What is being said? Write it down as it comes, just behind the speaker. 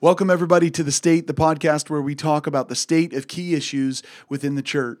Welcome, everybody, to The State, the podcast where we talk about the state of key issues within the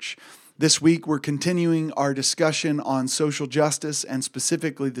church. This week, we're continuing our discussion on social justice and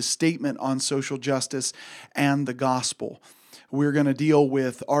specifically the statement on social justice and the gospel. We're going to deal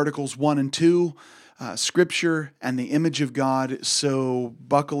with Articles 1 and 2, Scripture, and the image of God. So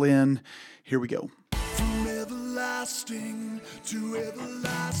buckle in. Here we go. From everlasting to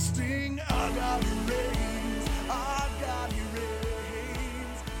everlasting, our God reigns, our God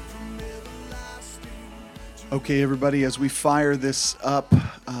reigns. From everlasting to Okay, everybody, as we fire this up,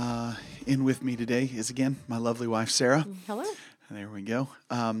 in with me today is again my lovely wife, Sarah. Hello. There we go.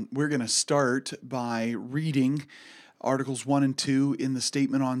 We're going to start by reading Articles 1 and 2 in the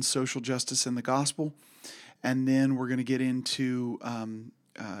Statement on Social Justice and the Gospel, and then we're going to get into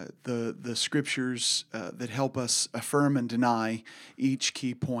the scriptures that help us affirm and deny each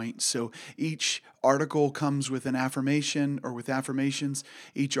key point. So each article comes with an affirmation or with affirmations.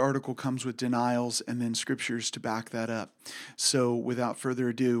 Each article comes with denials and then scriptures to back that up. So without further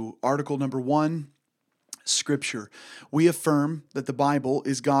ado, article number 1, Scripture. We affirm that the Bible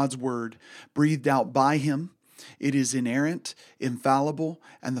is God's Word, breathed out by Him. It is inerrant, infallible,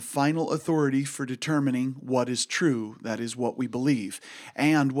 and the final authority for determining what is true, that is what we believe,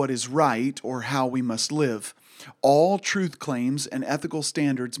 and what is right or how we must live. All truth claims and ethical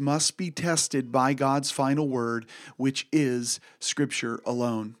standards must be tested by God's final word, which is Scripture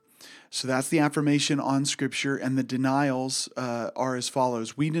alone. So that's the affirmation on Scripture, and the denials are as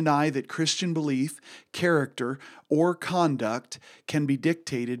follows. We deny that Christian belief, character, or conduct can be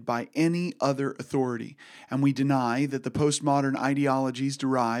dictated by any other authority. And we deny that the postmodern ideologies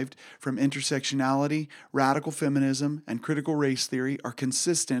derived from intersectionality, radical feminism, and critical race theory are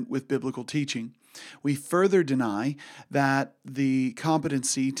consistent with biblical teaching. We further deny that the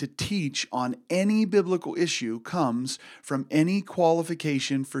competency to teach on any biblical issue comes from any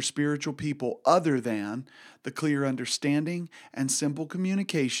qualification for spiritual people other than the clear understanding and simple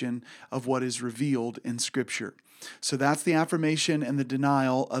communication of what is revealed in Scripture. So that's the affirmation and the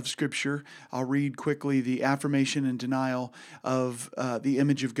denial of Scripture. I'll read quickly the affirmation and denial of the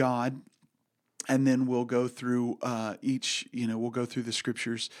image of God. And then we'll go through we'll go through the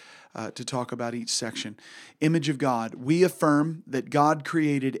scriptures to talk about each section. Image of God. We affirm that God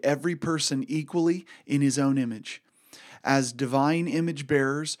created every person equally in His own image. As divine image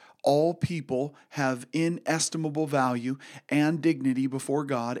bearers, all people have inestimable value and dignity before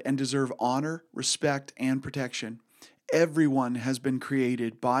God and deserve honor, respect, and protection. Everyone has been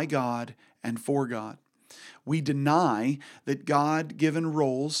created by God and for God. We deny that God-given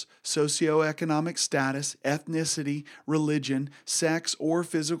roles, socioeconomic status, ethnicity, religion, sex, or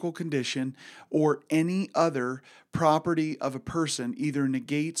physical condition, or any other property of a person either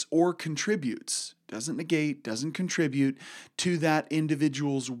negates or contributes, doesn't negate, doesn't contribute to that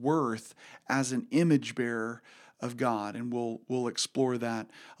individual's worth as an image bearer of God, and we'll explore that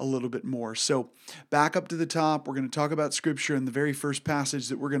a little bit more. So back up to the top, we're going to talk about Scripture, and the very first passage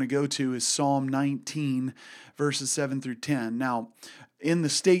that we're going to go to is Psalm 19, verses 7 through 10. Now, in the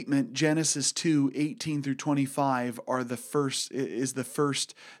statement, Genesis 2, 18 through 25 is the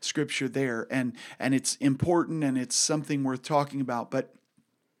first Scripture there, and it's important and it's something worth talking about, but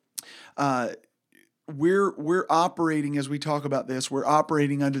we're operating, as we talk about this, we're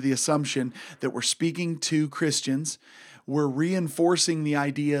operating under the assumption that we're speaking to Christians. We're reinforcing the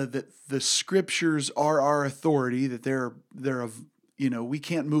idea that the scriptures are our authority, that we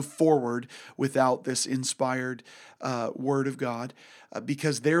can't move forward without this inspired word of God,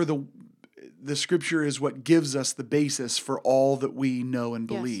 because the scripture is what gives us the basis for all that we know and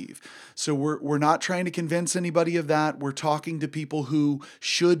believe. Yes. So we're not trying to convince anybody of that. We're talking to people who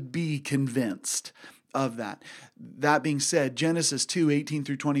should be convinced of that. That being said, Genesis 2, 18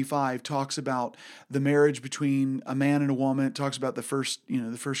 through 25 talks about the marriage between a man and a woman. It talks about the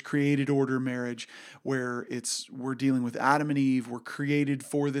first created order marriage, where we're dealing with Adam and Eve. We're created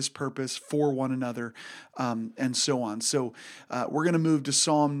for this purpose, for one another, and so on. So we're going to move to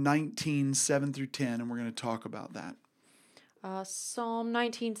Psalm 19, 7 through 10, and we're going to talk about that. Psalm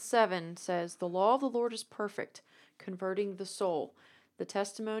 19:7 says, "The law of the Lord is perfect, converting the soul. The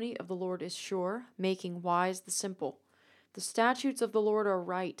testimony of the Lord is sure, making wise the simple. The statutes of the Lord are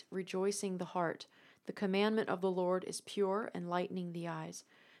right, rejoicing the heart. The commandment of the Lord is pure, enlightening the eyes.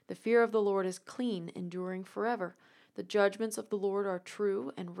 The fear of the Lord is clean, enduring forever. The judgments of the Lord are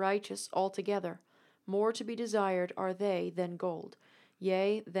true and righteous altogether. More to be desired are they than gold,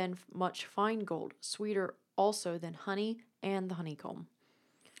 yea, than much fine gold, sweeter also than honey and the honeycomb."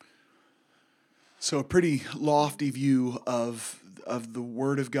 So a pretty lofty view of the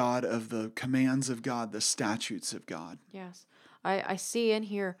Word of God, of the commands of God, the statutes of God. Yes. I see in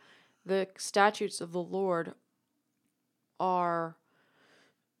here the statutes of the Lord are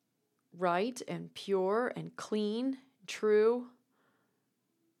right and pure and clean, true,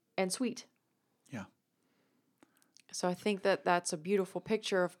 and sweet. Yeah. So I think that that's a beautiful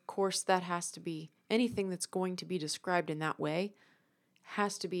picture. Of course, that has to be anything that's going to be described in that way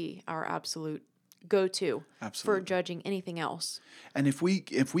has to be our absolute go-to Absolutely. for judging anything else. And if we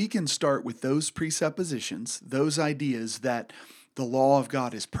can start with those presuppositions, those ideas that the law of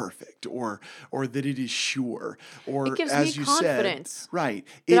God is perfect, or that it is sure, or It gives as me you confidence said, right?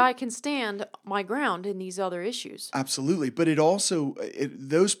 that I can stand my ground in these other issues. Absolutely, but it also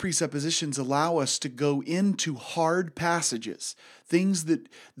those presuppositions allow us to go into hard passages, things that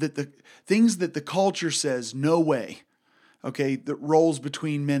the culture says no way. Okay, that roles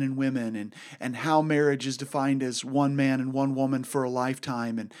between men and women, and how marriage is defined as one man and one woman for a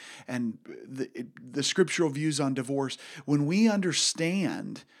lifetime, and the scriptural views on divorce. When we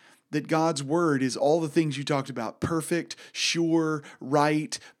understand that God's word is all the things you talked about, perfect, sure,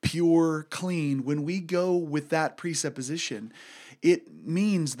 right, pure, clean, when we go with that presupposition, it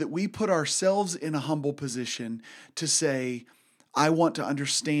means that we put ourselves in a humble position to say, I want to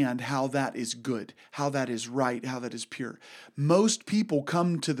understand how that is good, how that is right, how that is pure. Most people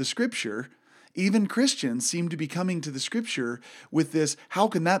come to the scripture, even Christians seem to be coming to the scripture with this, how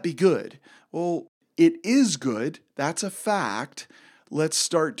can that be good? Well, it is good. That's a fact. Let's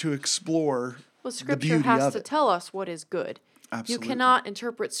start to explore Well, the Scripture beauty has of to it. tell us what is good. Absolutely. You cannot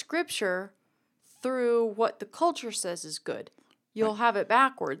interpret Scripture through what the culture says is good. You'll have it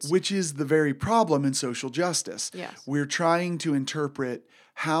backwards. Which is the very problem in social justice. Yes. We're trying to interpret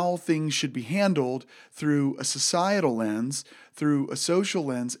how things should be handled through a societal lens, through a social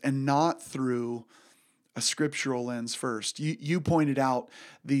lens, and not through a scriptural lens first. You pointed out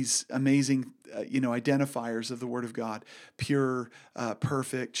these amazing identifiers of the Word of God: pure,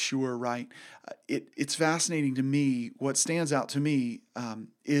 perfect, sure, right. It's fascinating to me. What stands out to me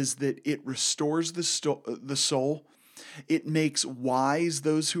is that it restores the soul. It makes wise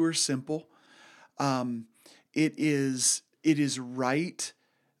those who are simple. It is right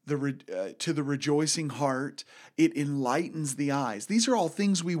to the rejoicing heart. It enlightens the eyes. These are all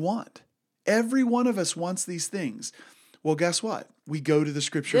things we want. Every one of us wants these things. Well, guess what? We go to the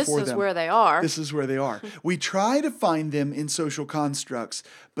scripture for them. This is where they are. This is where they are. We try to find them in social constructs,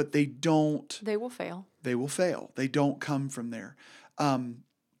 but they don't. They will fail. They will fail. They don't come from there. In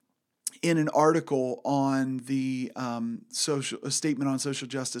an article on the Statement on Social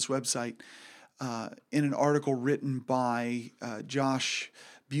Justice website, in an article written by Josh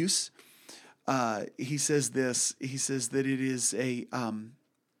Buse, he says this. He says that it is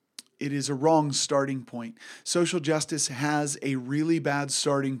a wrong starting point. Social justice has a really bad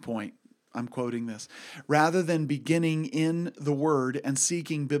starting point. I'm quoting this. Rather than beginning in the Word and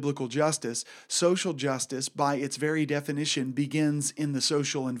seeking biblical justice, social justice, by its very definition, begins in the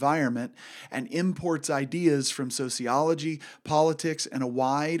social environment and imports ideas from sociology, politics, and a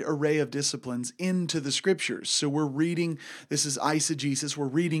wide array of disciplines into the Scriptures. So we're reading, this is eisegesis, we're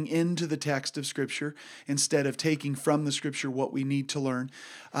reading into the text of Scripture instead of taking from the Scripture what we need to learn.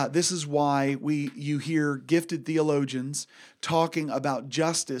 This is why you hear gifted theologians talking about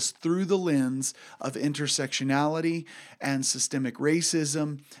justice through the lens of intersectionality and systemic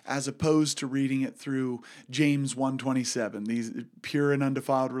racism, as opposed to reading it through James 1:27. These pure and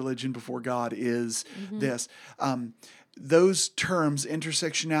undefiled religion before God is this. Those terms,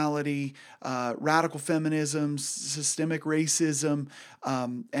 intersectionality, radical feminism, systemic racism,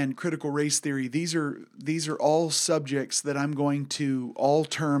 and critical race theory, these are all subjects that all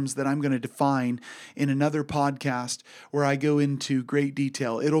terms that I'm going to define in another podcast where I go into great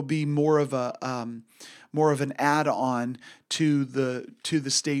detail. It'll be more of an add-on to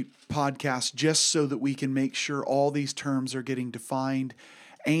the state podcast, just so that we can make sure all these terms are getting defined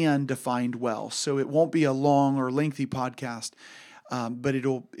and defined well. So it won't be a long or lengthy podcast, but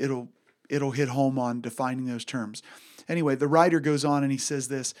it'll hit home on defining those terms. Anyway, the writer goes on and he says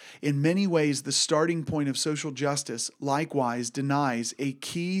this: in many ways, the starting point of social justice likewise denies a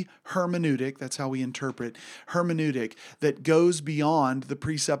key hermeneutic, that's how we interpret hermeneutic, that goes beyond the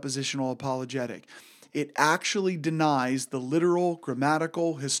presuppositional apologetic. It actually denies the literal,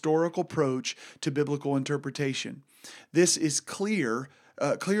 grammatical, historical approach to biblical interpretation. This is clearly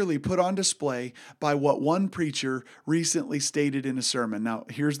put on display by what one preacher recently stated in a sermon. Now,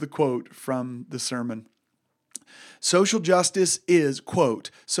 here's the quote from the sermon. Social justice is, quote,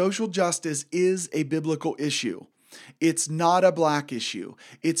 social justice is a biblical issue. It's not a black issue.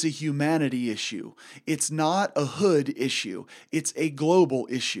 It's a humanity issue. It's not a hood issue. It's a global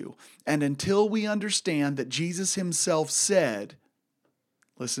issue. And until we understand that Jesus himself said,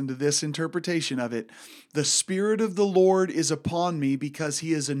 Listen to this interpretation of it. The Spirit of the Lord is upon me because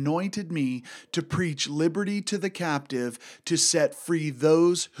he has anointed me to preach liberty to the captive, to set free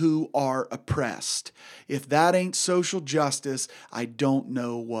those who are oppressed. If that ain't social justice, I don't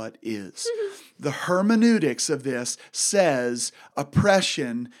know what is. The hermeneutics of this says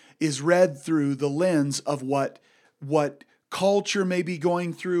oppression is read through the lens of what culture may be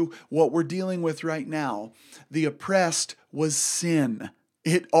going through, what we're dealing with right now. The oppressed was sin.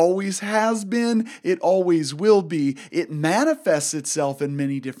 It always has been. It always will be. It manifests itself in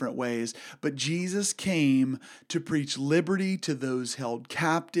many different ways. But Jesus came to preach liberty to those held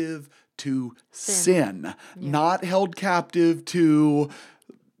captive to sin. Not held captive to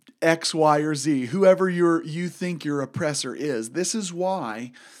X, Y, or Z, whoever you think your oppressor is. This is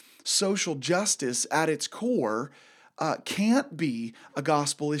why social justice at its core can't be a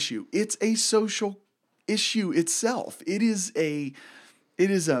gospel issue. It's a social issue itself. It is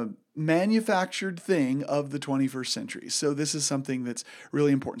a manufactured thing of the 21st century. So this is something that's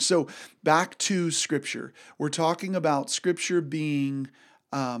really important. So back to Scripture. We're talking about Scripture being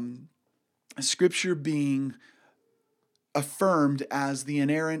affirmed as the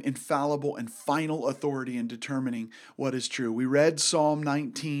inerrant, infallible, and final authority in determining what is true. We read Psalm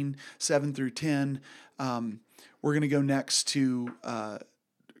 19, 7 through 10. We're going to go next to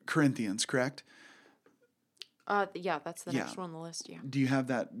Corinthians, correct? Yeah, that's the next one on the list, yeah. Do you have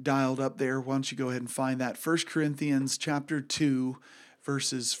that dialed up there? Why don't you go ahead and find that? 1 Corinthians chapter 2,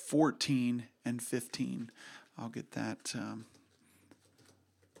 verses 14 and 15. I'll get that. 1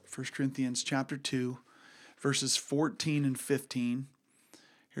 Corinthians chapter 2, verses 14 and 15.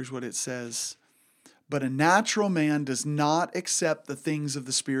 Here's what it says. But a natural man does not accept the things of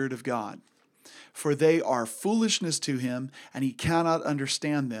the Spirit of God, for they are foolishness to him, and he cannot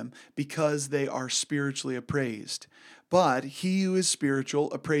understand them, because they are spiritually appraised. But he who is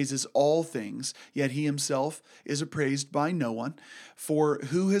spiritual appraises all things, yet he himself is appraised by no one. For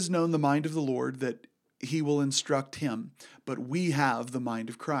who has known the mind of the Lord, that he will instruct him? But we have the mind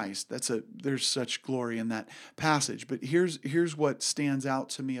of Christ. There's such glory in that passage. But here's what stands out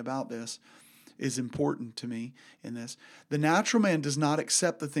to me about this, is important to me in this. The natural man does not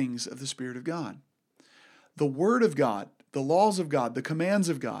accept the things of the Spirit of God. The Word of God, the laws of God, the commands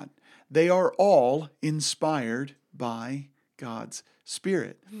of God, they are all inspired by God's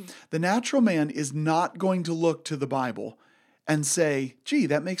Spirit. The natural man is not going to look to the Bible and say, gee,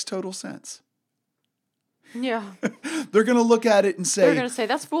 that makes total sense. Yeah. They're going to look at it and say, They're going to say,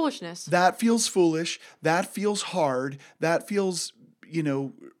 that's foolishness. that feels foolish, that feels hard, that feels,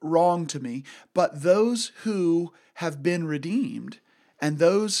 wrong to me. But those who have been redeemed and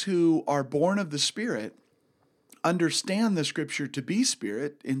those who are born of the Spirit understand the Scripture to be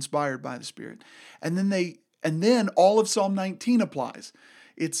Spirit, inspired by the Spirit. And then all of Psalm 19 applies.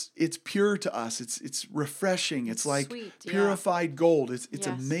 It's pure to us. It's refreshing. It's like sweet, purified gold. It's Yes.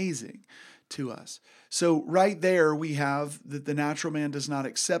 amazing to us. So right there we have that the natural man does not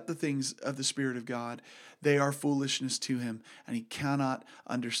accept the things of the Spirit of God. They are foolishness to him, and he cannot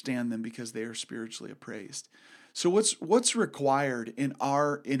understand them because they are spiritually appraised. So what's required in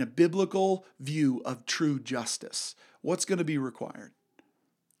a biblical view of true justice? What's going to be required?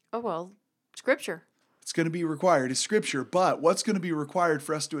 Oh, well, Scripture. It's going to be required is Scripture, but what's going to be required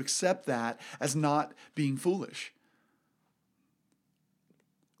for us to accept that as not being foolish?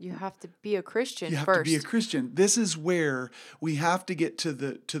 You have to be a Christian You have first. to be a Christian. This is where we have to get to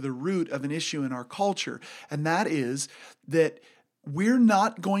the root of an issue in our culture, and that is that we're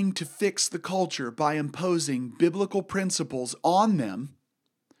not going to fix the culture by imposing biblical principles on them.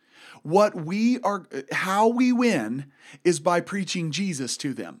 How we win is by preaching Jesus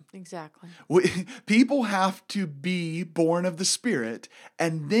to them. Exactly. People have to be born of the Spirit,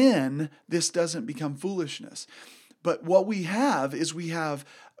 and then this doesn't become foolishness. But what we have is we have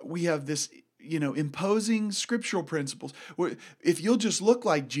this, imposing scriptural principles. If you'll just look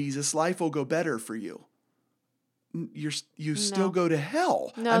like Jesus, life will go better for you. You still go to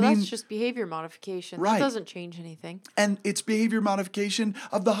hell. No, that's just behavior modification. Right. That doesn't change anything. And it's behavior modification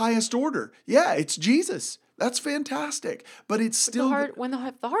of the highest order. Yeah, it's Jesus. That's fantastic. But it's still...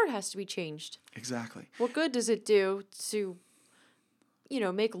 The heart has to be changed. Exactly. What good does it do to,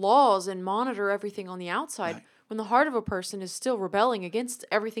 make laws and monitor everything on the outside Right. when the heart of a person is still rebelling against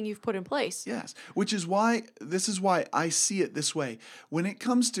everything you've put in place? Yes, this is why I see it this way. When it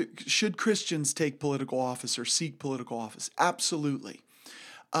comes to, should Christians take political office or seek political office? Absolutely.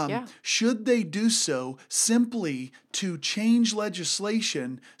 Should they do so simply to change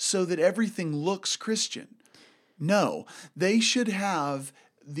legislation so that everything looks Christian? No, they should have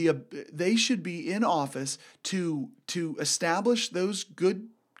they should be in office to establish those good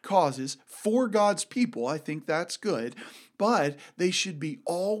causes for God's people. I think that's good. But they should be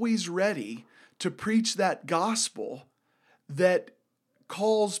always ready to preach that gospel that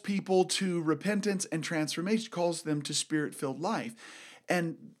calls people to repentance and transformation, calls them to spirit-filled life.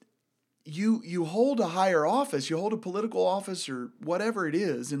 And you hold a higher office, you hold a political office or whatever it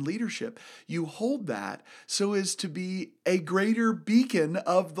is in leadership, you hold that so as to be a greater beacon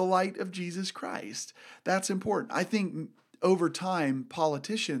of the light of Jesus Christ. That's important. I think over time,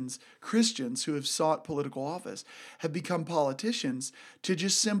 politicians, Christians who have sought political office, have become politicians to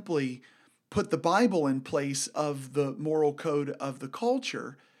just simply put the Bible in place of the moral code of the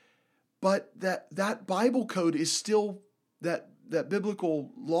culture, but that Bible code is still, that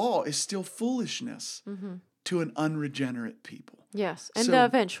biblical law is still foolishness to an unregenerate people. Yes, and So-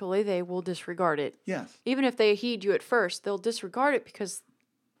 eventually they will disregard it. Yes. Even if they heed you at first, they'll disregard it because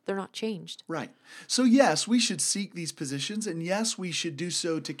they're not changed. Right. So yes, we should seek these positions, and yes, we should do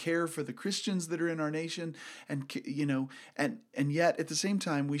so to care for the Christians that are in our nation, and and yet at the same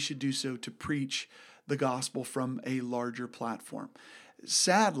time we should do so to preach the gospel from a larger platform.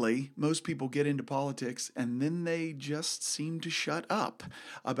 Sadly, most people get into politics and then they just seem to shut up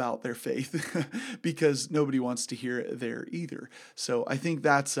about their faith because nobody wants to hear it there either. So I think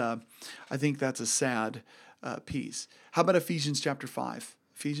that's a sad piece. How about Ephesians chapter 5?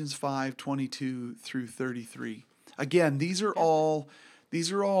 Ephesians 5:22 through 33. Again, these are all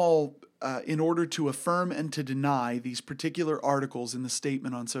in order to affirm and to deny these particular articles in the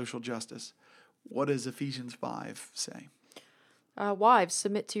statement on social justice. What does Ephesians 5 say? Wives,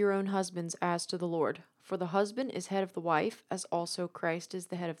 submit to your own husbands as to the Lord. For the husband is head of the wife, as also Christ is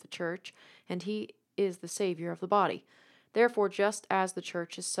the head of the church, and he is the Savior of the body. Therefore, just as the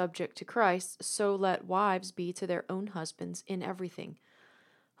church is subject to Christ, so let wives be to their own husbands in everything.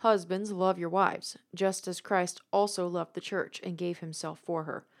 Husbands, love your wives, just as Christ also loved the church and gave himself for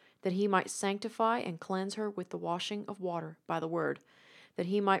her, that he might sanctify and cleanse her with the washing of water by the word, that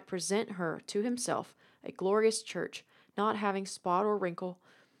he might present her to himself a glorious church, not having spot or wrinkle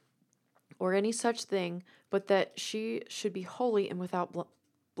or any such thing, but that she should be holy and without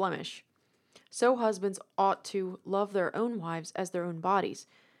blemish. So husbands ought to love their own wives as their own bodies.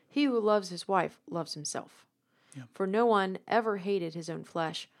 He who loves his wife loves himself. Yeah. For no one ever hated his own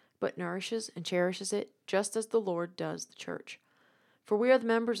flesh, but nourishes and cherishes it, just as the Lord does the church. For we are the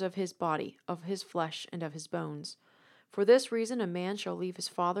members of his body, of his flesh, and of his bones. For this reason a man shall leave his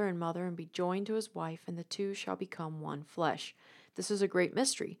father and mother and be joined to his wife, and the two shall become one flesh. This is a great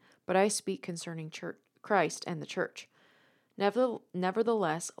mystery, but I speak concerning Christ and the church.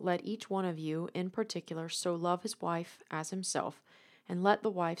 Nevertheless, let each one of you in particular so love his wife as himself, and let the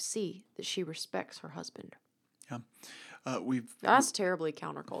wife see that she respects her husband. Yeah. That's terribly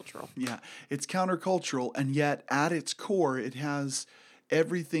countercultural. Yeah, it's countercultural, and yet at its core, it has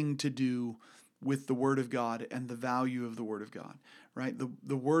everything to do with the Word of God and the value of the Word of God, right?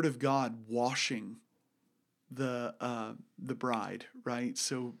 The Word of God washing the bride, right?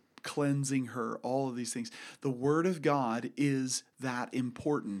 So cleansing her, all of these things. The Word of God is that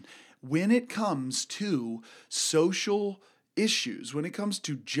important. When it comes to social issues, when it comes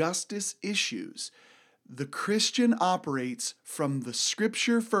to justice issues, the Christian operates from the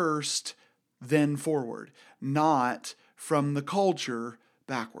Scripture first, then forward, not from the culture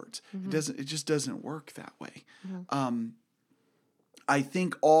backwards. It just doesn't work that way. I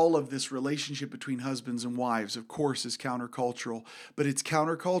think all of this relationship between husbands and wives, of course, is countercultural, but it's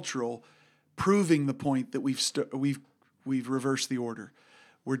countercultural, proving the point that we've reversed the order.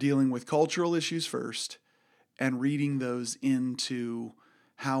 We're dealing with cultural issues first, and reading those into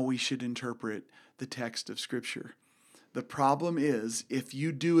how we should interpret the text of Scripture. The problem is if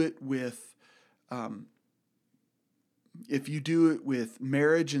you do it with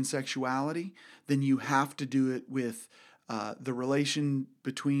marriage and sexuality, then you have to do it with the relation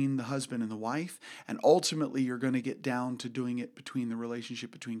between the husband and the wife, and ultimately you're going to get down to doing it between the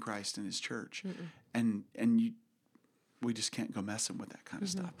relationship between Christ and his church, we just can't go messing with that kind of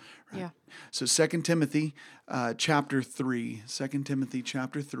stuff, right? Yeah. So 2 Timothy chapter 3, 2 Timothy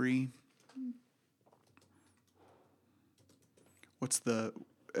chapter 3. What's the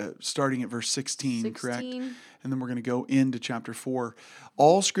starting at verse 16, correct? 16. And then we're going to go into chapter 4.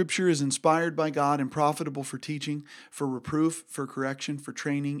 All Scripture is inspired by God and profitable for teaching, for reproof, for correction, for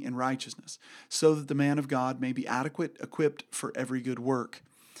training in righteousness, so that the man of God may be adequate, equipped for every good work.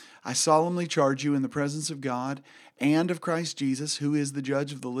 I solemnly charge you in the presence of God and of Christ Jesus, who is the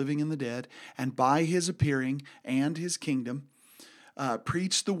judge of the living and the dead, and by his appearing and his kingdom,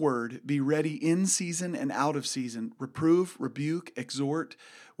 Preach the word, be ready in season and out of season, reprove, rebuke, exhort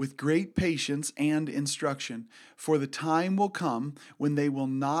with great patience and instruction. For the time will come when they will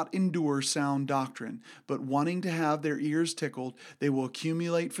not endure sound doctrine, but wanting to have their ears tickled, they will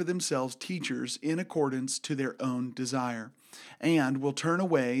accumulate for themselves teachers in accordance to their own desire, and will turn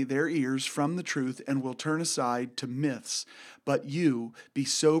away their ears from the truth and will turn aside to myths. But you, be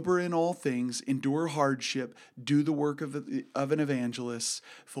sober in all things, endure hardship, do the work of an evangelist,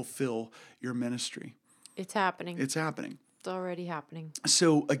 fulfill your ministry. It's happening. It's happening. It's already happening.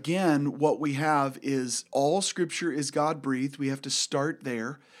 So again, what we have is all Scripture is God-breathed. We have to start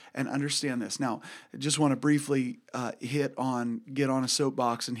there and understand this. Now, I just want to briefly get on a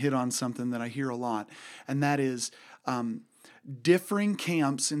soapbox and hit on something that I hear a lot, and that is differing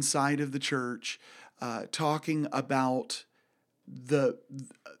camps inside of the church talking about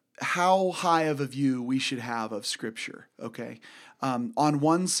how high of a view we should have of Scripture. Okay, on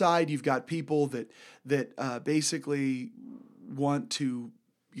one side you've got people that basically want to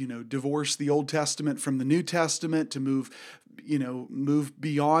divorce the Old Testament from the New Testament to move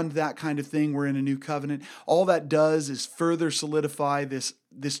beyond that kind of thing. We're in a new covenant. All that does is further solidify this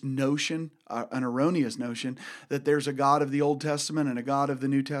notion, an erroneous notion, that there's a God of the Old Testament and a God of the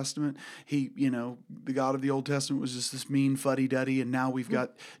New Testament. The God of the Old Testament was just this mean fuddy-duddy, and now we've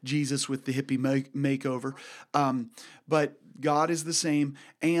got Jesus with the hippie makeover. But God is the same,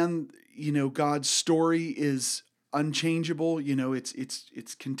 and God's story is unchangeable.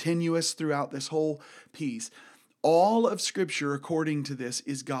 It's continuous throughout this whole piece. All of Scripture, according to this,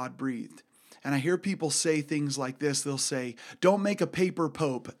 is God-breathed. And I hear people say things like this. They'll say, don't make a paper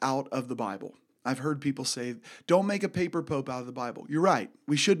pope out of the Bible. I've heard people say, don't make a paper pope out of the Bible. You're right.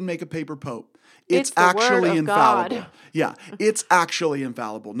 We shouldn't make a paper pope. It's actually infallible. God. Yeah, it's actually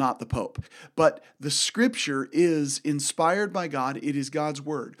infallible, not the Pope. But the Scripture is inspired by God. It is God's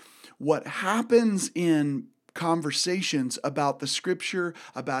Word. What happens in conversations about the Scripture,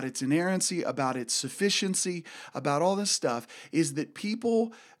 about its inerrancy, about its sufficiency, about all this stuff, is that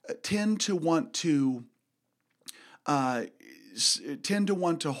people tend to want to hold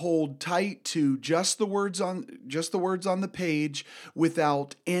tight to just the words on the page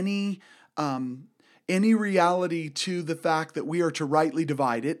without any reality to the fact that we are to rightly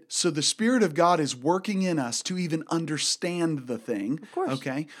divide it. So the Spirit of God is working in us to even understand the thing. Of course.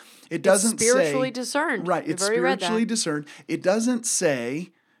 Okay? It doesn't say spiritually discerned. Right, it's spiritually discerned. It doesn't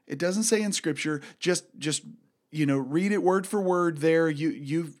say in Scripture just read it word for word there.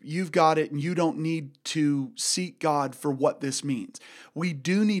 You've got it, and you don't need to seek God for what this means. We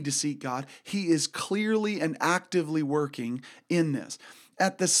do need to seek God. He is clearly and actively working in this.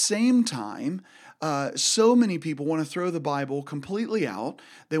 At the same time, so many people want to throw the Bible completely out.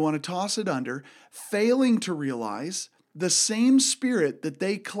 They want to toss it under, failing to realize the same Spirit that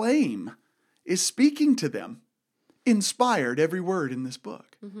they claim is speaking to them inspired every word in this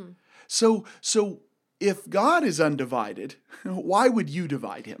book. Mm-hmm. So if God is undivided, why would you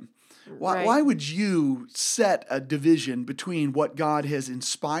divide him? Why would you set a division between what God has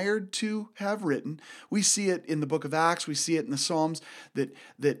inspired to have written? We see it in the book of Acts. We see it in the Psalms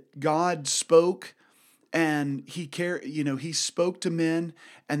that God spoke, and he spoke to men,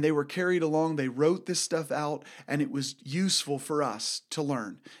 and they were carried along. They wrote this stuff out, and it was useful for us to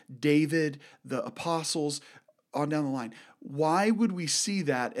learn. David, the apostles, on down the line. Why would we see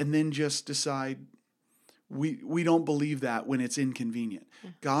that and then just decide we don't believe that when it's inconvenient?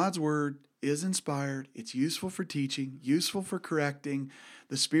 God's word is inspired. It's useful for teaching, useful for correcting.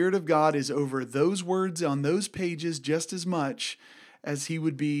 The Spirit of God is over those words on those pages just as much as he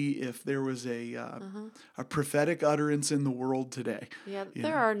would be if there was a prophetic utterance in the world today. Yeah,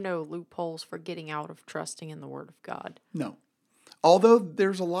 there are no loopholes for getting out of trusting in the Word of God. No. Although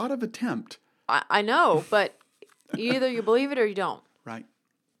there's a lot of attempt. I know, but either you believe it or you don't. Right.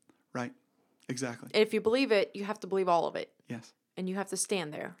 Exactly. If you believe it, you have to believe all of it. Yes. And you have to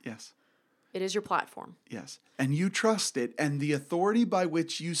stand there. Yes. It is your platform. Yes. And you trust it, and the authority by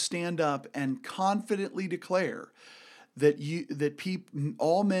which you stand up and confidently declare that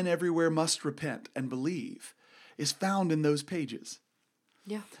all men everywhere must repent and believe is found in those pages.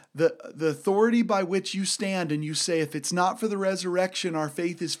 Yeah. The authority by which you stand and you say, if it's not for the resurrection, our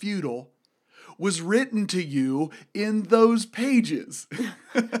faith is futile, was written to you in those pages.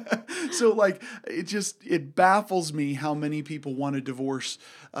 So it baffles me how many people want to divorce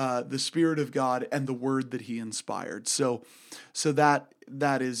the Spirit of God and the word that he inspired. So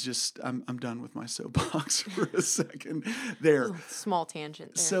that is just, I'm done with my soapbox for a second there. Small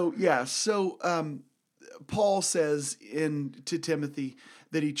tangent there. So Paul says to Timothy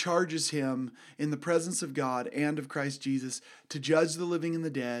that he charges him in the presence of God and of Christ Jesus to judge the living and the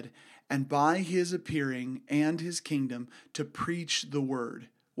dead, and by his appearing and his kingdom to preach the word.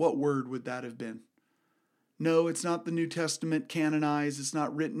 What word would that have been? No, it's not the New Testament canonized. It's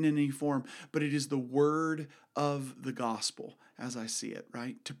not written in any form, but it is the word of the gospel, as I see it,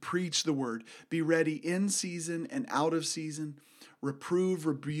 right? To preach the word. Be ready in season and out of season. Reprove,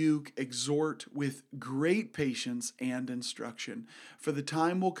 rebuke, exhort with great patience and instruction. For the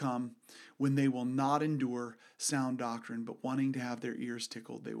time will come when they will not endure sound doctrine, but wanting to have their ears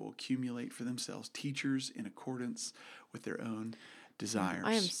tickled, they will accumulate for themselves teachers in accordance with their own desires.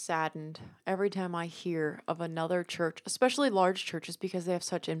 I am saddened every time I hear of another church, especially large churches, because they have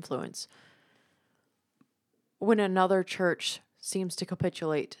such influence. When another church seems to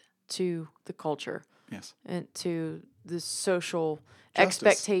capitulate to the culture Yes. and to the social Justice.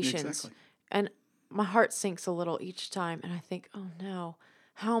 expectations. Exactly. And my heart sinks a little each time. And I think, oh no,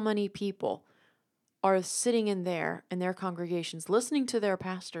 how many people are sitting in their congregations, listening to their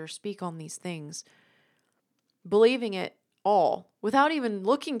pastor speak on these things, believing it all without even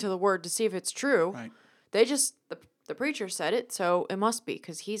looking to the word to see if it's true. Right. They just, the preacher said it, so it must be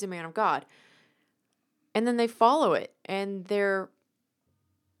because he's a man of God. And then they follow it, and their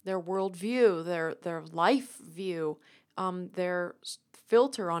worldview, their life view, their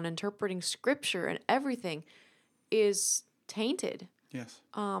filter on interpreting scripture and everything is tainted. Yes.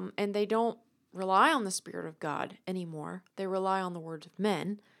 And they don't rely on the Spirit of God anymore. They rely on the words of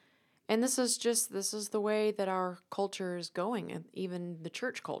men. And this is the way that our culture is going, and even the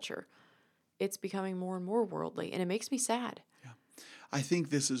church culture. It's becoming more and more worldly, and it makes me sad. I think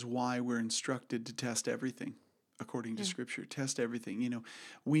this is why we're instructed to test everything according to Scripture. Test everything.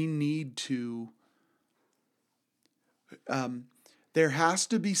 We need to... there has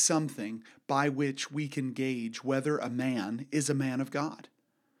to be something by which we can gauge whether a man is a man of God,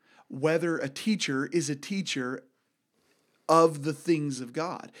 whether a teacher is a teacher of the things of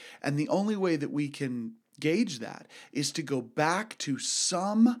God. And the only way that we can gauge that is to go back to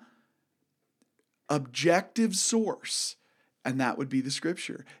some objective source, and that would be the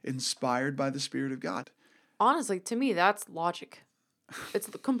Scripture, inspired by the Spirit of God. Honestly, to me, that's logic. It's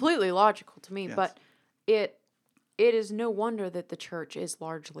completely logical to me, Yes. but it is no wonder that the church is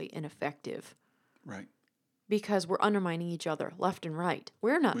largely ineffective Right. because we're undermining each other left and right.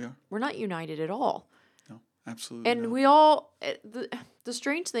 We're not We are. we're not united at all. No, absolutely And not. we all the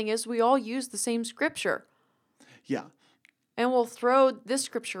strange thing is we all use the same scripture. Yeah. And we'll throw this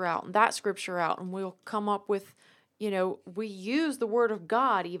scripture out and that scripture out, and we'll come up with, we use the word of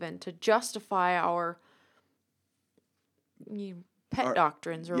God even to justify our pet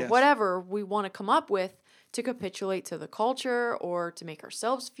doctrines or yes. whatever we want to come up with to capitulate to the culture or to make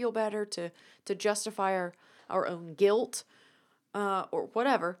ourselves feel better, to justify our own guilt or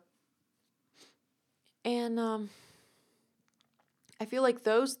whatever. And I feel like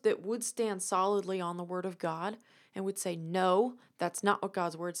those that would stand solidly on the word of God and would say, no, that's not what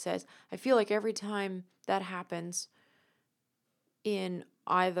God's word says. I feel like every time that happens in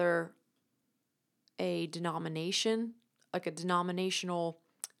either a denomination, like a denominational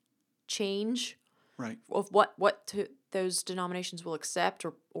change Right. of what those denominations will accept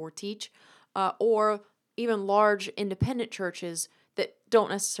or teach, or even large independent churches that don't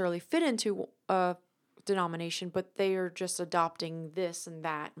necessarily fit into a denomination, but they are just adopting this and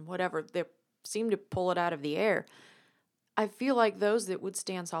that and whatever. They seem to pull it out of the air. I feel like those that would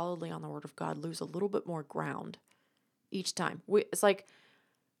stand solidly on the word of God lose a little bit more ground each time. It's like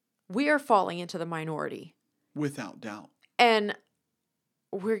we are falling into the minority. Without doubt. And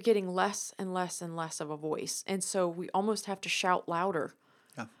we're getting less and less and less of a voice. And so we almost have to shout louder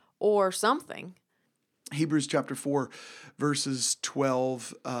or something. Hebrews chapter 4, verse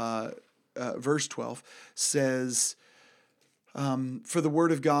 12 says, for the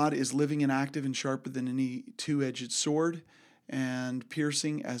word of God is living and active and sharper than any two-edged sword, and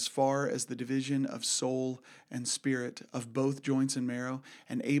piercing as far as the division of soul and spirit, of both joints and marrow,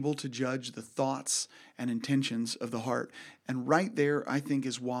 and able to judge the thoughts and intentions of the heart. And right there, I think,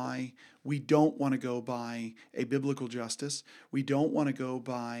 is why we don't want to go by a biblical justice. We don't want to go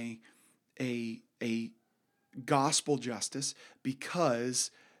by a gospel justice,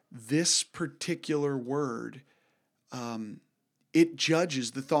 because this particular word, it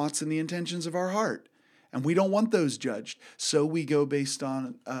judges the thoughts and the intentions of our heart. And we don't want those judged. So we go based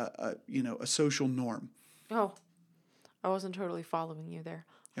on a social norm. Oh, I wasn't totally following you there.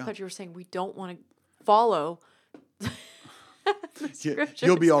 I Yeah. thought you were saying we don't want to follow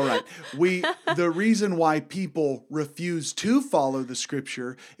You'll be all right. The reason why people refuse to follow the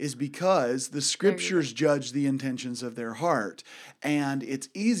scripture is because the scriptures judge the intentions of their heart. And it's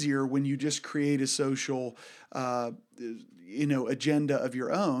easier when you just create a social, agenda of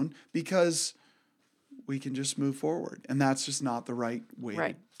your own, because we can just move forward. And that's just not the right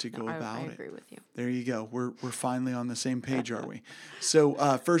way to go about it. I agree with you. There you go. We're finally on the same page, are we?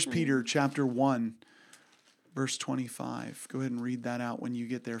 So 1 Peter chapter 1, verse 25. Go ahead and read that out when you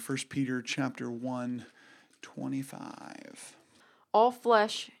get there. 1 Peter chapter 1, 25. All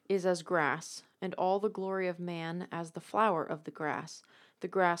flesh is as grass, and all the glory of man as the flower of the grass. The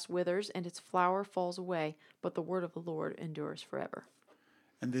grass withers, and its flower falls away, but the word of the Lord endures forever.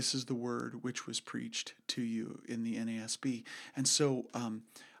 And this is the word which was preached to you in the NASB. And so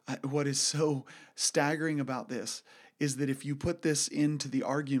what is so staggering about this is that if you put this into the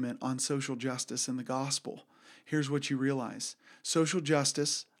argument on social justice and the gospel, here's what you realize. Social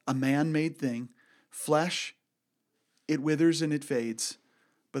justice, a man-made thing, flesh, it withers and it fades,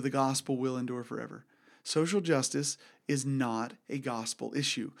 but the gospel will endure forever. Social justice is not a gospel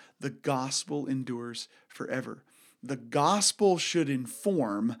issue. The gospel endures forever. The gospel should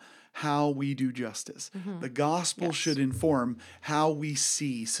inform how we do justice. The gospel should inform how we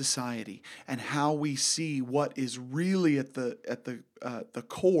see society and how we see what is really at the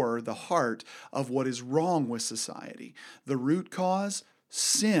core, the heart of what is wrong with society. The root cause,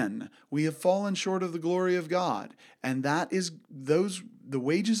 sin. We have fallen short of the glory of God, and that is the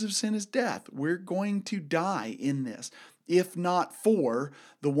wages of sin is death. We're going to die in this, if not for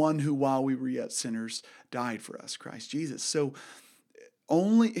the one who, while we were yet sinners, died for us, Christ Jesus. So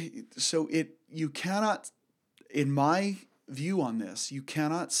you cannot, in my view on this, you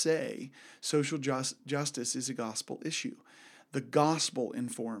cannot say social justice is a gospel issue. The gospel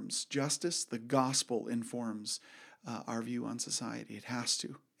informs justice. The gospel informs our view on society. It has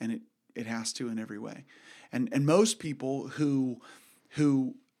to, and it has to in every way. And most people who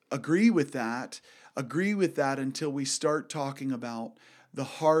agree with that until we start talking about the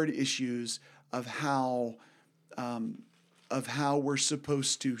hard issues of how we're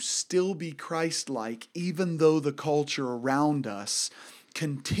supposed to still be Christ-like, even though the culture around us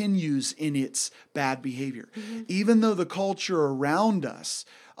continues in its bad behavior. Even though the culture around us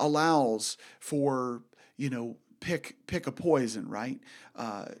allows for, pick a poison, right?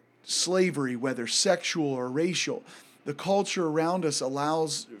 Slavery, whether sexual or racial. The culture around us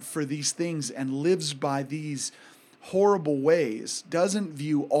allows for these things and lives by these horrible ways, doesn't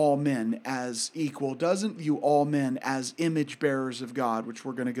view all men as equal, doesn't view all men as image bearers of God, which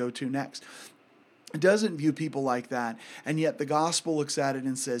we're going to go to next. It doesn't view people like that, and yet the gospel looks at it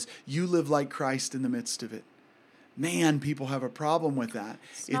and says, you live like Christ in the midst of it. Man, people have a problem with that.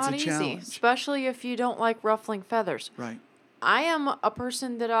 It's not a easy, challenge. especially if you don't like ruffling feathers. Right. I am a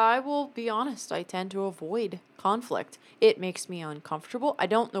person that, I will be honest, I tend to avoid conflict. It makes me uncomfortable. I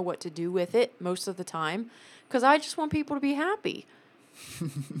don't know what to do with it most of the time because I just want people to be happy.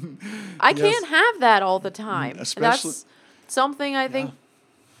 I can't have that all the time. That's something I think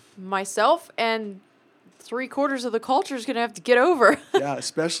myself and 3/4 of the culture is going to have to get over. Yeah,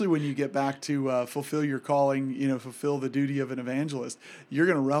 especially when you get back to fulfill your calling, fulfill the duty of an evangelist. You're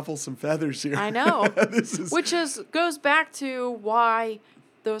going to ruffle some feathers here. I know. Which goes back to why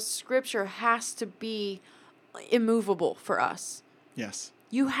the scripture has to be immovable for us. Yes.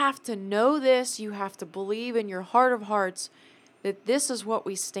 You have to know this. You have to believe in your heart of hearts that this is what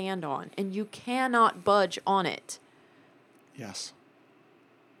we stand on, and you cannot budge on it. Yes.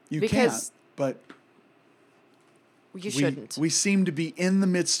 You can't, but you shouldn't. We seem to be in the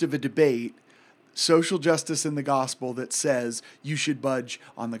midst of a debate, social justice in the gospel, that says you should budge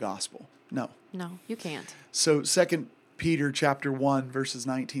on the gospel. No, you can't. So 2 Peter chapter 1, verses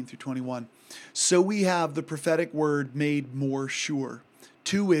 19 through 21. So we have the prophetic word made more sure,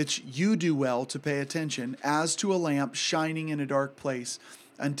 to which you do well to pay attention, as to a lamp shining in a dark place,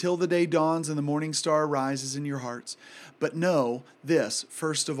 until the day dawns and the morning star rises in your hearts. But know this,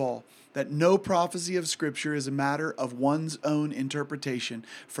 first of all, that no prophecy of Scripture is a matter of one's own interpretation,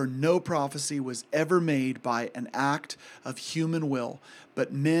 for no prophecy was ever made by an act of human will,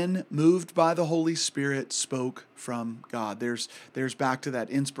 but men moved by the Holy Spirit spoke from God. There's back to that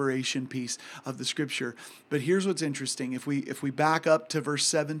inspiration piece of the Scripture. But here's what's interesting. If we back up to verse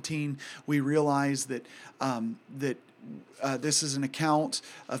 17, we realize that this is an account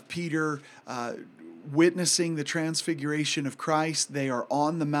of Peter witnessing the transfiguration of Christ. They are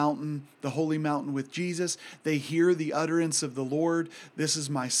on the mountain, the holy mountain with Jesus. They hear the utterance of the Lord. This is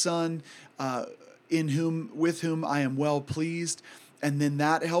my son, with whom I am well pleased. And then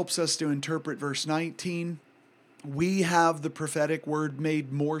that helps us to interpret verse 19. We have the prophetic word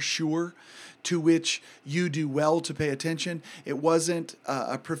made more sure, to which you do well to pay attention. It wasn't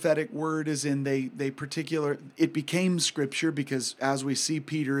a prophetic word as in it became scripture, because as we see,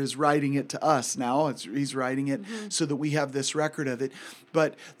 Peter is writing it to us now. He's writing it so that we have this record of it.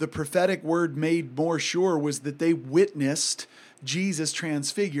 But the prophetic word made more sure was that they witnessed Jesus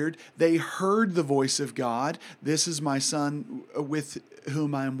transfigured. They heard the voice of God. This is my son with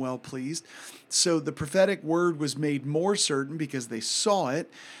whom I am well pleased. So the prophetic word was made more certain because they saw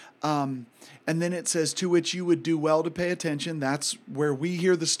it. And then it says, to which you would do well to pay attention. That's where we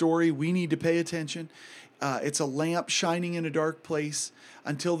hear the story. We need to pay attention. It's a lamp shining in a dark place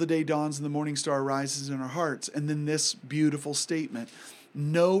until the day dawns and the morning star rises in our hearts. And then this beautiful statement: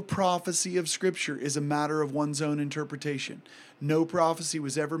 no prophecy of Scripture is a matter of one's own interpretation. No prophecy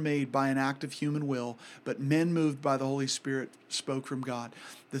was ever made by an act of human will, but men moved by the Holy Spirit spoke from God.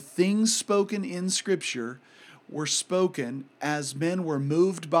 The things spoken in Scripture were spoken as men were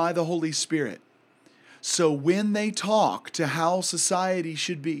moved by the Holy Spirit. So when they talk to how society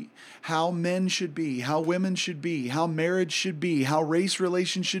should be, how men should be, how women should be, how marriage should be, how race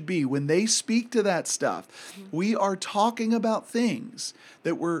relations should be, when they speak to that stuff, we are talking about things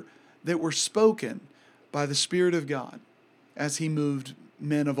that were spoken by the Spirit of God as He moved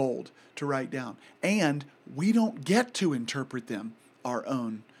men of old to write down. And we don't get to interpret them our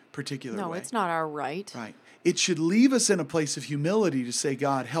own particular way. No, it's not our right. Right. It should leave us in a place of humility to say,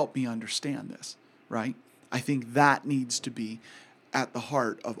 God, help me understand this. Right? I think that needs to be at the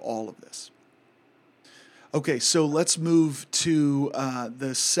heart of all of this. Okay, so let's move to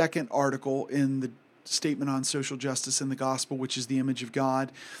the second article in the statement on social justice in the gospel, which is the image of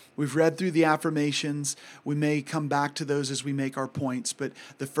God. We've read through the affirmations. We may come back to those as we make our points, but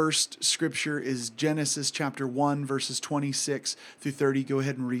the first scripture is Genesis chapter 1, verses 26 through 30. Go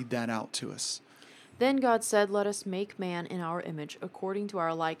ahead and read that out to us. Then God said, let us make man in our image, according to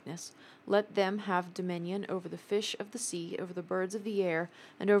our likeness. Let them have dominion over the fish of the sea, over the birds of the air,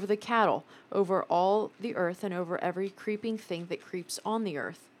 and over the cattle, over all the earth, and over every creeping thing that creeps on the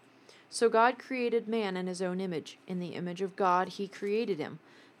earth. So God created man in his own image. In the image of God he created him.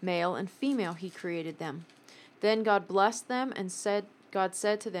 Male and female he created them. Then God blessed them, and God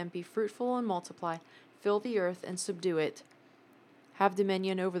said to them, be fruitful and multiply, fill the earth and subdue it. Have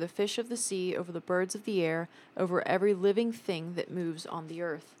dominion over the fish of the sea, over the birds of the air, over every living thing that moves on the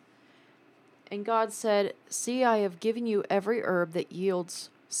earth. And God said, see, I have given you every herb that yields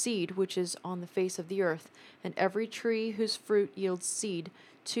seed, which is on the face of the earth, and every tree whose fruit yields seed,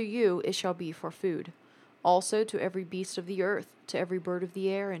 to you it shall be for food. Also to every beast of the earth, to every bird of the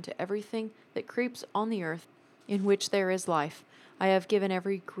air, and to everything that creeps on the earth, in which there is life. I have given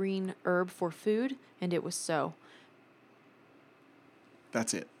every green herb for food, and it was so.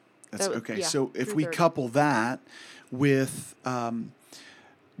 That's it. That's okay. Yeah, so if through we 30. couple that with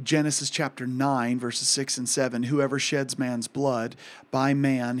Genesis chapter 9, verses 6 and 7, whoever sheds man's blood, by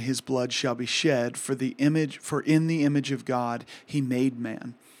man his blood shall be shed, for in the image of God he made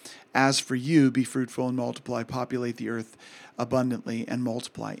man. As for you, be fruitful and multiply, populate the earth abundantly and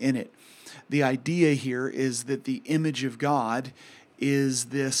multiply in it. The idea here is that the image of God is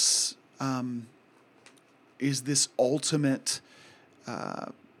this ultimate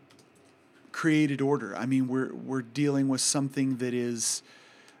created order. I mean, we're dealing with something that is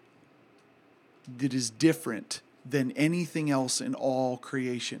different than anything else in all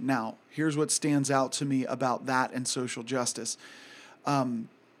creation. Now, here's what stands out to me about that and social justice.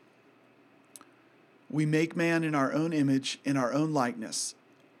 We make man in our own image, in our own likeness.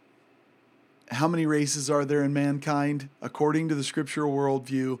 How many races are there in mankind? According to the scriptural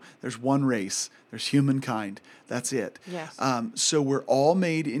worldview, there's one race. There's humankind. That's it. Yes. So we're all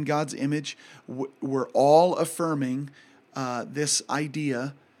made in God's image. We're all affirming this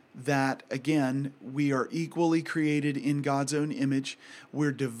idea that, again, we are equally created in God's own image.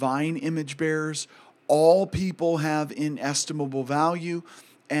 We're divine image bearers. All people have inestimable value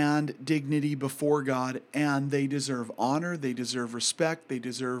and dignity before God, and they deserve honor, they deserve respect, they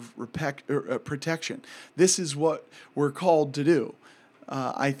deserve protection. This is what we're called to do.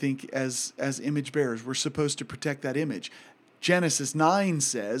 I think as image bearers, we're supposed to protect that image. Genesis 9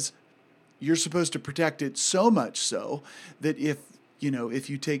 says you're supposed to protect it so much so that if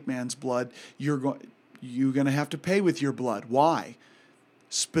you take man's blood, you're going to have to pay with your blood. Why?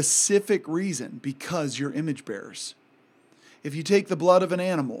 Specific reason, because you're image bearers. If you take the blood of an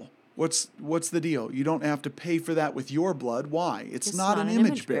animal, what's the deal? You don't have to pay for that with your blood. Why? It's not an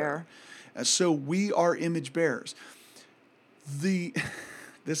image bearer. So we are image bearers.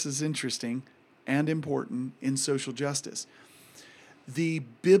 This is interesting and important in social justice. The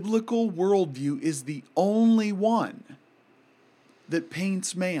biblical worldview is the only one that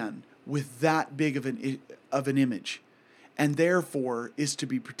paints man with that big of an image, and therefore is to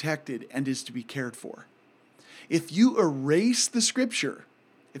be protected and is to be cared for. If you erase the scripture,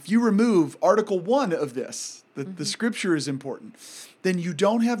 if you remove Article 1 of this, that the scripture is important, then you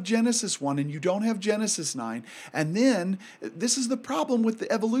don't have Genesis 1 and you don't have Genesis 9. And then this is the problem with the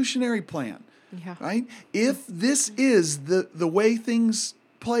evolutionary plan, Yeah. right? If this is the way things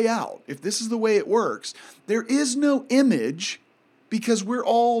play out, if this is the way it works, there is no image because we're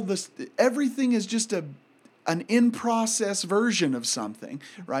all this, everything is just an in-process version of something,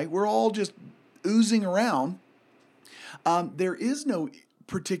 right? We're all just oozing around. There is no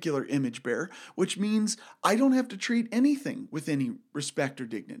particular image bearer, which means I don't have to treat anything with any respect or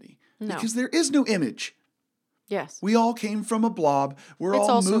dignity No. because there is no image. Yes. We all came from a blob. We're It's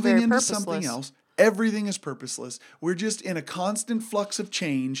all also moving very into something purposeless. else. Everything is purposeless. We're just in a constant flux of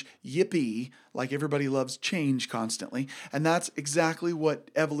change. Yippee, like everybody loves change constantly. And that's exactly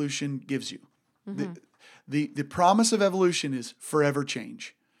what evolution gives you. The promise of evolution is forever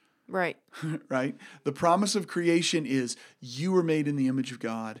change. Right. Right? The promise of creation is you were made in the image of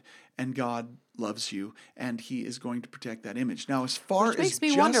God and God loves you and he is going to protect that image. Now, as far Which as makes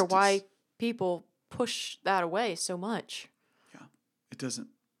me wonder justice- why people push that away so much. Yeah, it doesn't.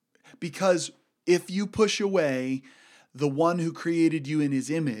 Because if you push away the one who created you in his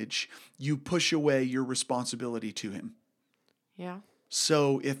image, you push away your responsibility to him. Yeah.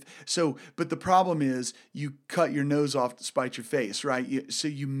 But the problem is you cut your nose off to spite your face, right? So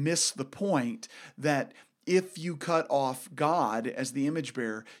you miss the point that if you cut off God as the image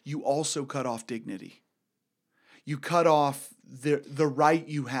bearer, you also cut off dignity. You cut off the right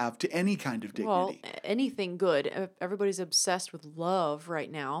you have to any kind of Well, dignity. anything good. Everybody's obsessed with love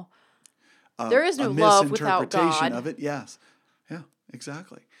right now. There is no A love without misinterpretation God. of it, yes. Yeah,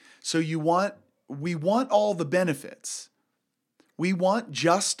 exactly. So we want all the benefits. We want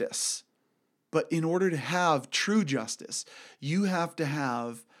justice. But in order to have true justice, you have to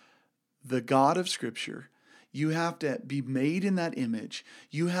have the God of Scripture. You have to be made in that image.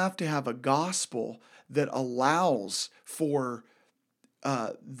 You have to have a gospel that allows for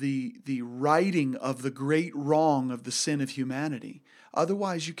the righting of the great wrong of the sin of humanity.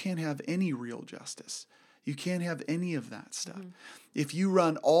 Otherwise, you can't have any real justice. You can't have any of that stuff. If you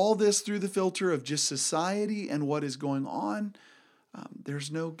run all this through the filter of just society and what is going on,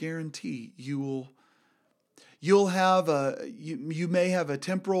 there's no guarantee you may have a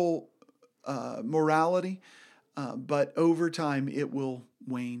temporal morality, but over time it will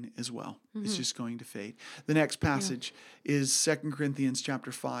wane as well. It's just going to fade. The next passage is 2 Corinthians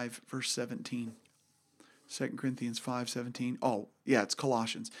chapter 5, verse 17. 2 Corinthians 5:17. Oh, yeah, it's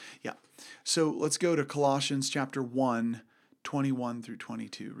Colossians. Yeah. So let's go to Colossians chapter 1, 21 through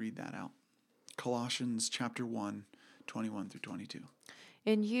 22. Read that out. Colossians chapter 1, 21 through 22.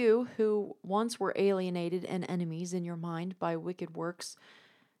 And you, who once were alienated and enemies in your mind by wicked works,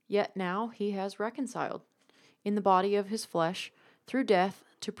 yet now he has reconciled in the body of his flesh through death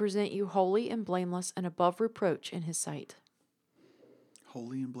to present you holy and blameless and above reproach in his sight.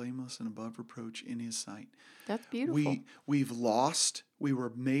 Holy and blameless and above reproach in his sight. That's beautiful. We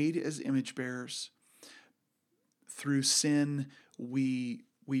were made as image bearers. Through sin, we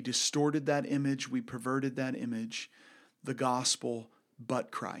distorted that image, we perverted that image. The gospel,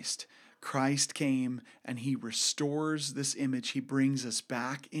 but Christ. Christ came and he restores this image. He brings us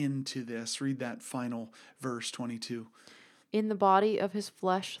back into this. Read that final verse 22. In the body of his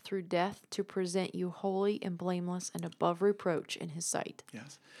flesh through death to present you holy and blameless and above reproach in his sight.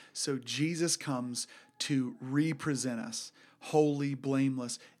 Yes. So Jesus comes to represent us holy,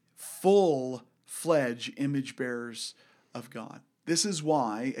 blameless, full-fledged image bearers of God. This is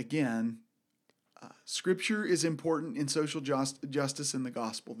why, again, Scripture is important in social justice and the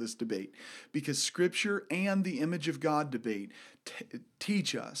gospel, this debate, because Scripture and the image of God debate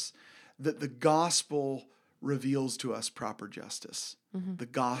teach us that the gospel reveals to us proper justice. The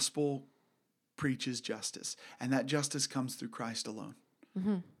gospel preaches justice, and that justice comes through Christ alone.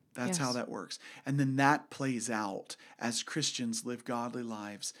 That's how that works. And then that plays out as Christians live godly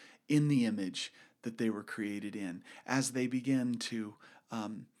lives in the image that they were created in, as they begin to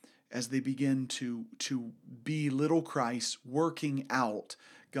be little Christ working out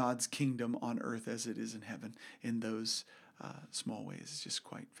God's kingdom on earth as it is in heaven in those small ways is just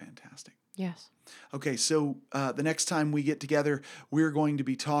quite fantastic. Yes. Okay, so the next time we get together, we're going to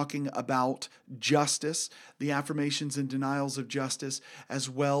be talking about justice, the affirmations and denials of justice, as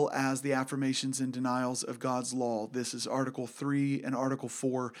well as the affirmations and denials of God's law. This is Article 3 and Article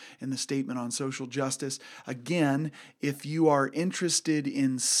 4 in the Statement on Social Justice. Again, if you are interested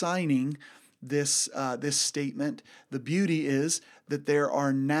in signing this statement, the beauty is that there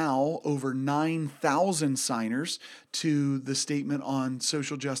are now over 9,000 signers to the Statement on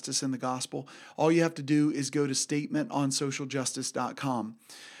Social Justice and the Gospel. All you have to do is go to statementonsocialjustice.com.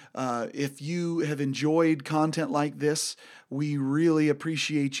 If you have enjoyed content like this, we really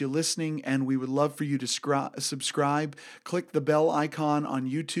appreciate you listening, and we would love for you to subscribe. Click the bell icon on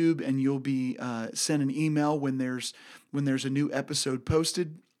YouTube, and you'll be sent an email when there's a new episode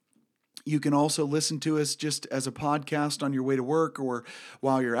posted. You can also listen to us just as a podcast on your way to work or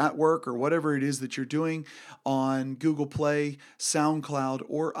while you're at work or whatever it is that you're doing on Google Play, SoundCloud,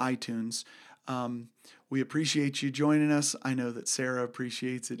 or iTunes. We appreciate you joining us. I know that Sarah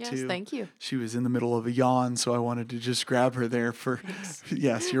appreciates it too. Yes, thank you. She was in the middle of a yawn, so I wanted to just grab her there for,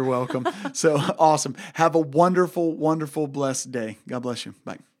 yes, you're welcome. So awesome. Have a wonderful, wonderful, blessed day. God bless you.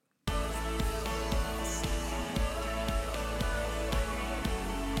 Bye.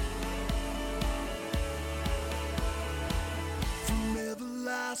 From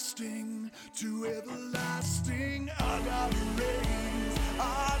everlasting to everlasting, I got your reigns,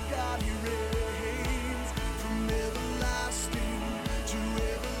 I got your reigns.